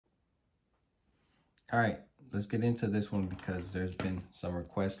All right, let's get into this one because there's been some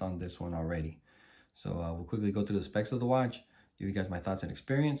requests on this one already. So we'll quickly go through the specs of the watch, give you guys my thoughts and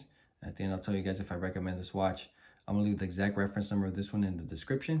experience. And at the end, I'll tell you guys if I recommend this watch. I'm gonna leave the exact reference number of this one in the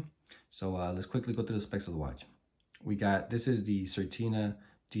description. So let's quickly go through the specs of the watch. This is the Certina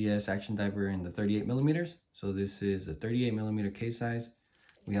DS Action Diver in the 38 millimeters. So this is a 38 millimeter case size.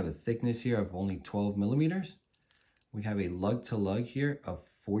 We have a thickness here of only 12 millimeters. We have a lug to lug here of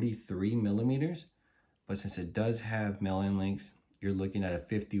 43 millimeters. But since it does have mail-in links, you're looking at a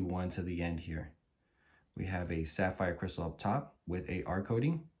 51 to the end here. We have a sapphire crystal up top with a R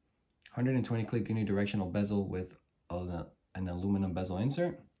coating, 120 clip unidirectional bezel with an aluminum bezel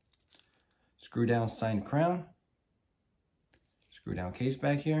insert, screw down signed crown, screw down case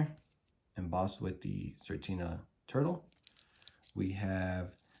back here, embossed with the Certina turtle. We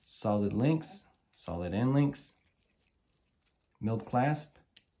have solid links, solid end links, milled clasp,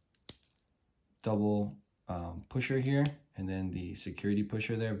 double pusher here, and then the security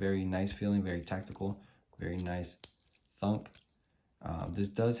pusher there. Very nice feeling, very tactical, very nice thunk. This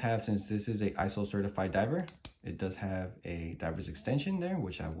does have, since this is a ISO certified diver, it does have a diver's extension there,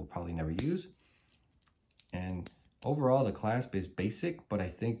 which I will probably never use. And overall, the clasp is basic, but I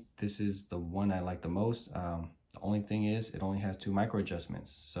think this is the one I like the most. The only thing is it only has 2 micro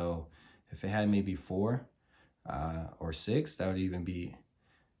adjustments. So if it had maybe 4 or 6, that would even be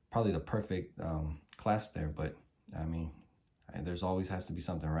probably the perfect clasp there. But I mean, there's always has to be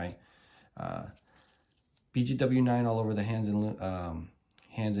something, right? BGW9 all over the hands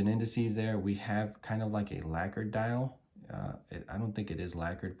and indices there. We have kind of like a lacquered dial. I don't think it is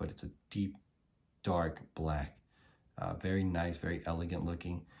lacquered, but it's a deep dark black. Very nice, very elegant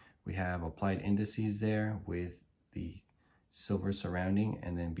looking. We have applied indices there with the silver surrounding,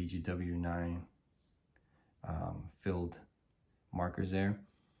 and then BGW9 filled markers there.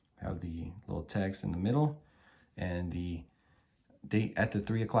 We have the little text in the middle and the date at the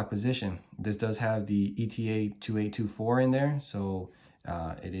 3 o'clock position. This does have the ETA 2824 in there, so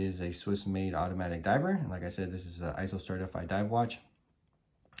it is a Swiss-made automatic diver. And like I said, this is an ISO certified dive watch.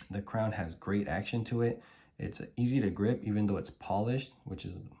 The crown has great action to it. It's easy to grip, even though it's polished, which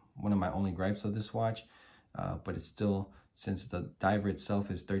is one of my only gripes of this watch. But it's still, since the diver itself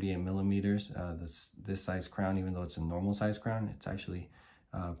is 38 millimeters, this size crown, even though it's a normal size crown, it's actually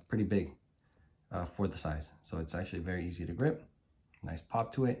pretty big for the size. So it's actually very easy to grip. Nice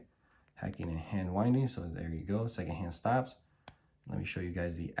pop to it. Hacking and hand winding. So there you go. Second hand stops. Let me show you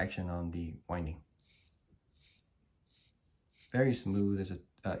guys the action on the winding. Very smooth. There's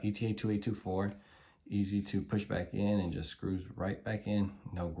a ETA 2824. Easy to push back in and just screws right back in.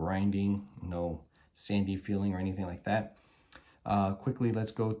 No grinding, no sandy feeling or anything like that. Quickly,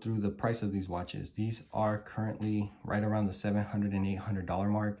 let's go through the price of these watches. These are currently right around the $700 and $800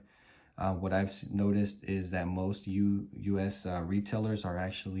 mark. What I've noticed is that most US retailers are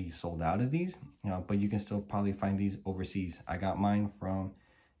actually sold out of these, but you can still probably find these overseas. I got mine from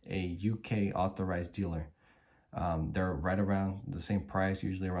a UK authorized dealer. They're right around the same price,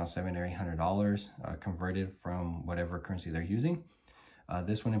 usually around $700 or $800, converted from whatever currency they're using.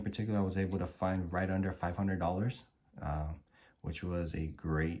 This one in particular, I was able to find right under $500, which was a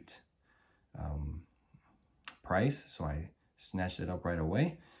great price. So I snatched it up right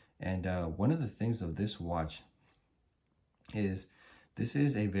away. And one of the things of this watch is this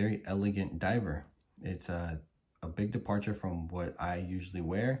is a very elegant diver. It's a big departure from what I usually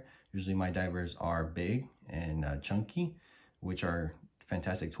wear. Usually my divers are big and chunky, which are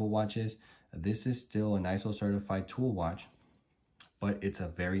fantastic tool watches. This is still an ISO certified tool watch, but it's a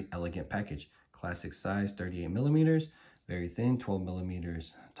very elegant package. Classic size, 38 millimeters, very thin, 12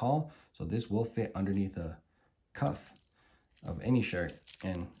 millimeters tall. So this will fit underneath a cuff of any shirt.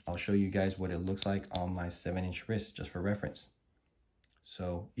 And I'll show you guys what it looks like on my 7-inch wrist, just for reference.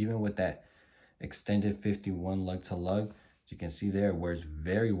 So even with that extended 51 lug to lug, as you can see there, it wears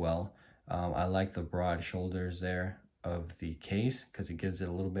very well. I like the broad shoulders there of the case because it gives it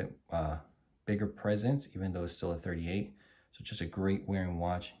a little bit bigger presence, even though it's still a 38. So just a great wearing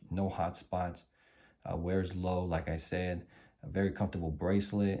watch, no hot spots, wears low, like I said, a very comfortable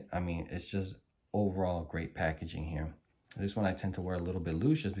bracelet. I mean, it's just overall great packaging here. This one I tend to wear a little bit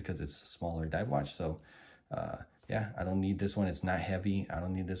loose just because it's a smaller dive watch. So yeah, I don't need this one. It's not heavy. I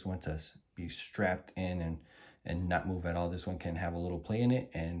don't need this one to be strapped in and not move at all. This one can have a little play in it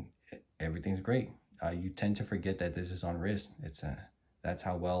and everything's great. You tend to forget that this is on wrist. That's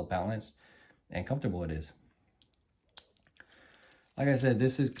how well balanced and comfortable it is. Like I said,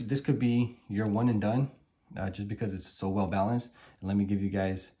 this could be your one and done, just because it's so well balanced. And let me give you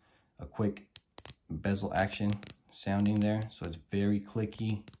guys a quick bezel action sounding there. So it's very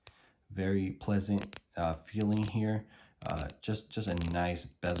clicky, Very pleasant feeling here. Just a nice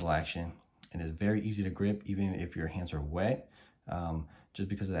bezel action, and it's very easy to grip even if your hands are wet, just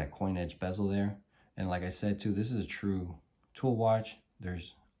because of that coin edge bezel there. And like I said too, this is a true tool watch.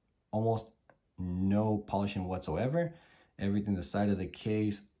 There's almost no polishing whatsoever. Everything, the side of the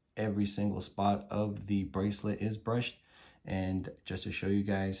case, every single spot of the bracelet is brushed. And just to show you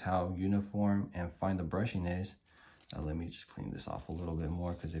guys how uniform and fine the brushing is, let me just clean this off a little bit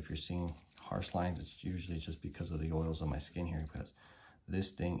more, because if you're seeing harsh lines, it's usually just because of the oils on my skin here, because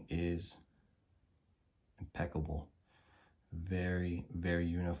this thing is impeccable. Very, very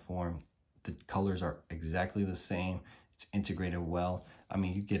uniform. The colors are exactly the same. It's integrated well. I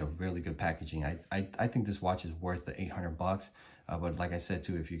mean, you get a really good packaging. I think this watch is worth the 800 bucks. But like I said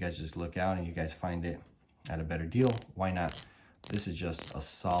too, if you guys just look out and you guys find it at a better deal, why not? This is just a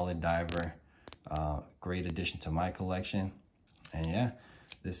solid diver. Great addition to my collection. And yeah,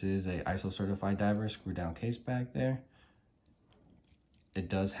 this is a ISO certified diver. Screw down case back there. It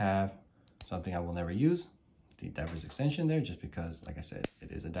does have something I will never use, the diver's extension there, just because, like I said,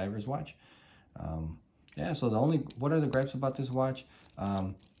 it is a diver's watch. Yeah, so what are the gripes about this watch?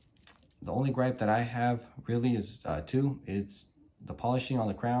 The only gripe that I have really is two. It's the polishing on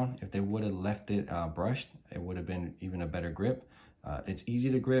the crown. If they would have left it brushed, it would have been even a better grip. It's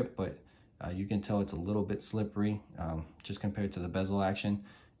easy to grip, but you can tell it's a little bit slippery just compared to the bezel action.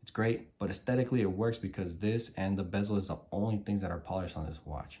 It's great, but aesthetically it works because this and the bezel is the only things that are polished on this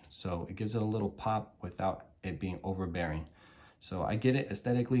watch. So it gives it a little pop without it being overbearing. So I get it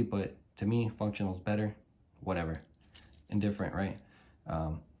aesthetically, but to me, functional is better. Whatever. Indifferent, right?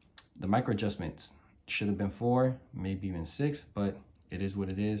 The micro adjustments should have been 4, maybe even 6, but it is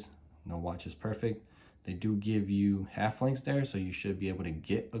what it is. No watch is perfect. They do give you half lengths there, so you should be able to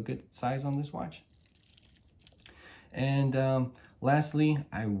get a good size on this watch. And lastly,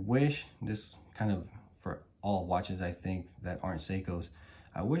 I wish, this kind of for all watches I think that aren't Seiko's,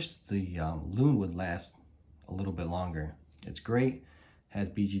 I wish the lume would last a little bit longer. It's great, has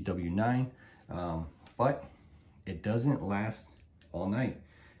BGW9, but it doesn't last all night.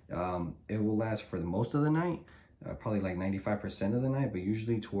 It will last for the most of the night, probably like 95% of the night, but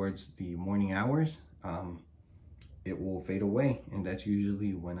usually towards the morning hours, it will fade away. And that's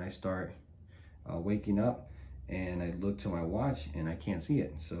usually when I start waking up and I look to my watch and I can't see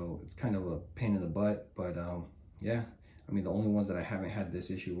it. So it's kind of a pain in the butt, but yeah, I mean, the only ones that I haven't had this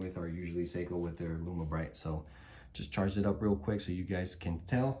issue with are usually Seiko with their Luma Bright. So just charged it up real quick so you guys can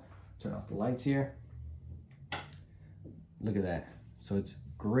tell. Turn off the lights here. Look at that. So it's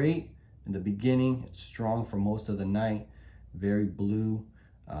great in the beginning. It's strong for most of the night. Very blue.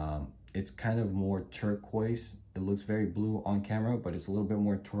 It's kind of more turquoise. It looks very blue on camera, but it's a little bit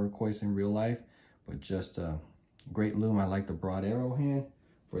more turquoise in real life. But just a great lume. I like the broad arrow hand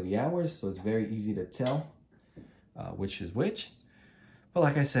for the hours, so it's very easy to tell which is which. But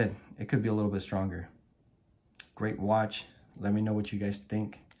like I said, it could be a little bit stronger. Great watch. Let me know what you guys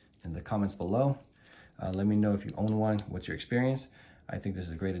think in the comments below. Let me know if you own one, what's your experience. I think this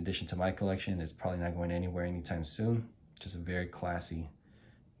is a great addition to my collection. It's probably not going anywhere anytime soon. Just a very classy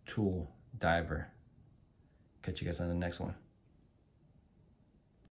tool diver. Catch you guys on the next one.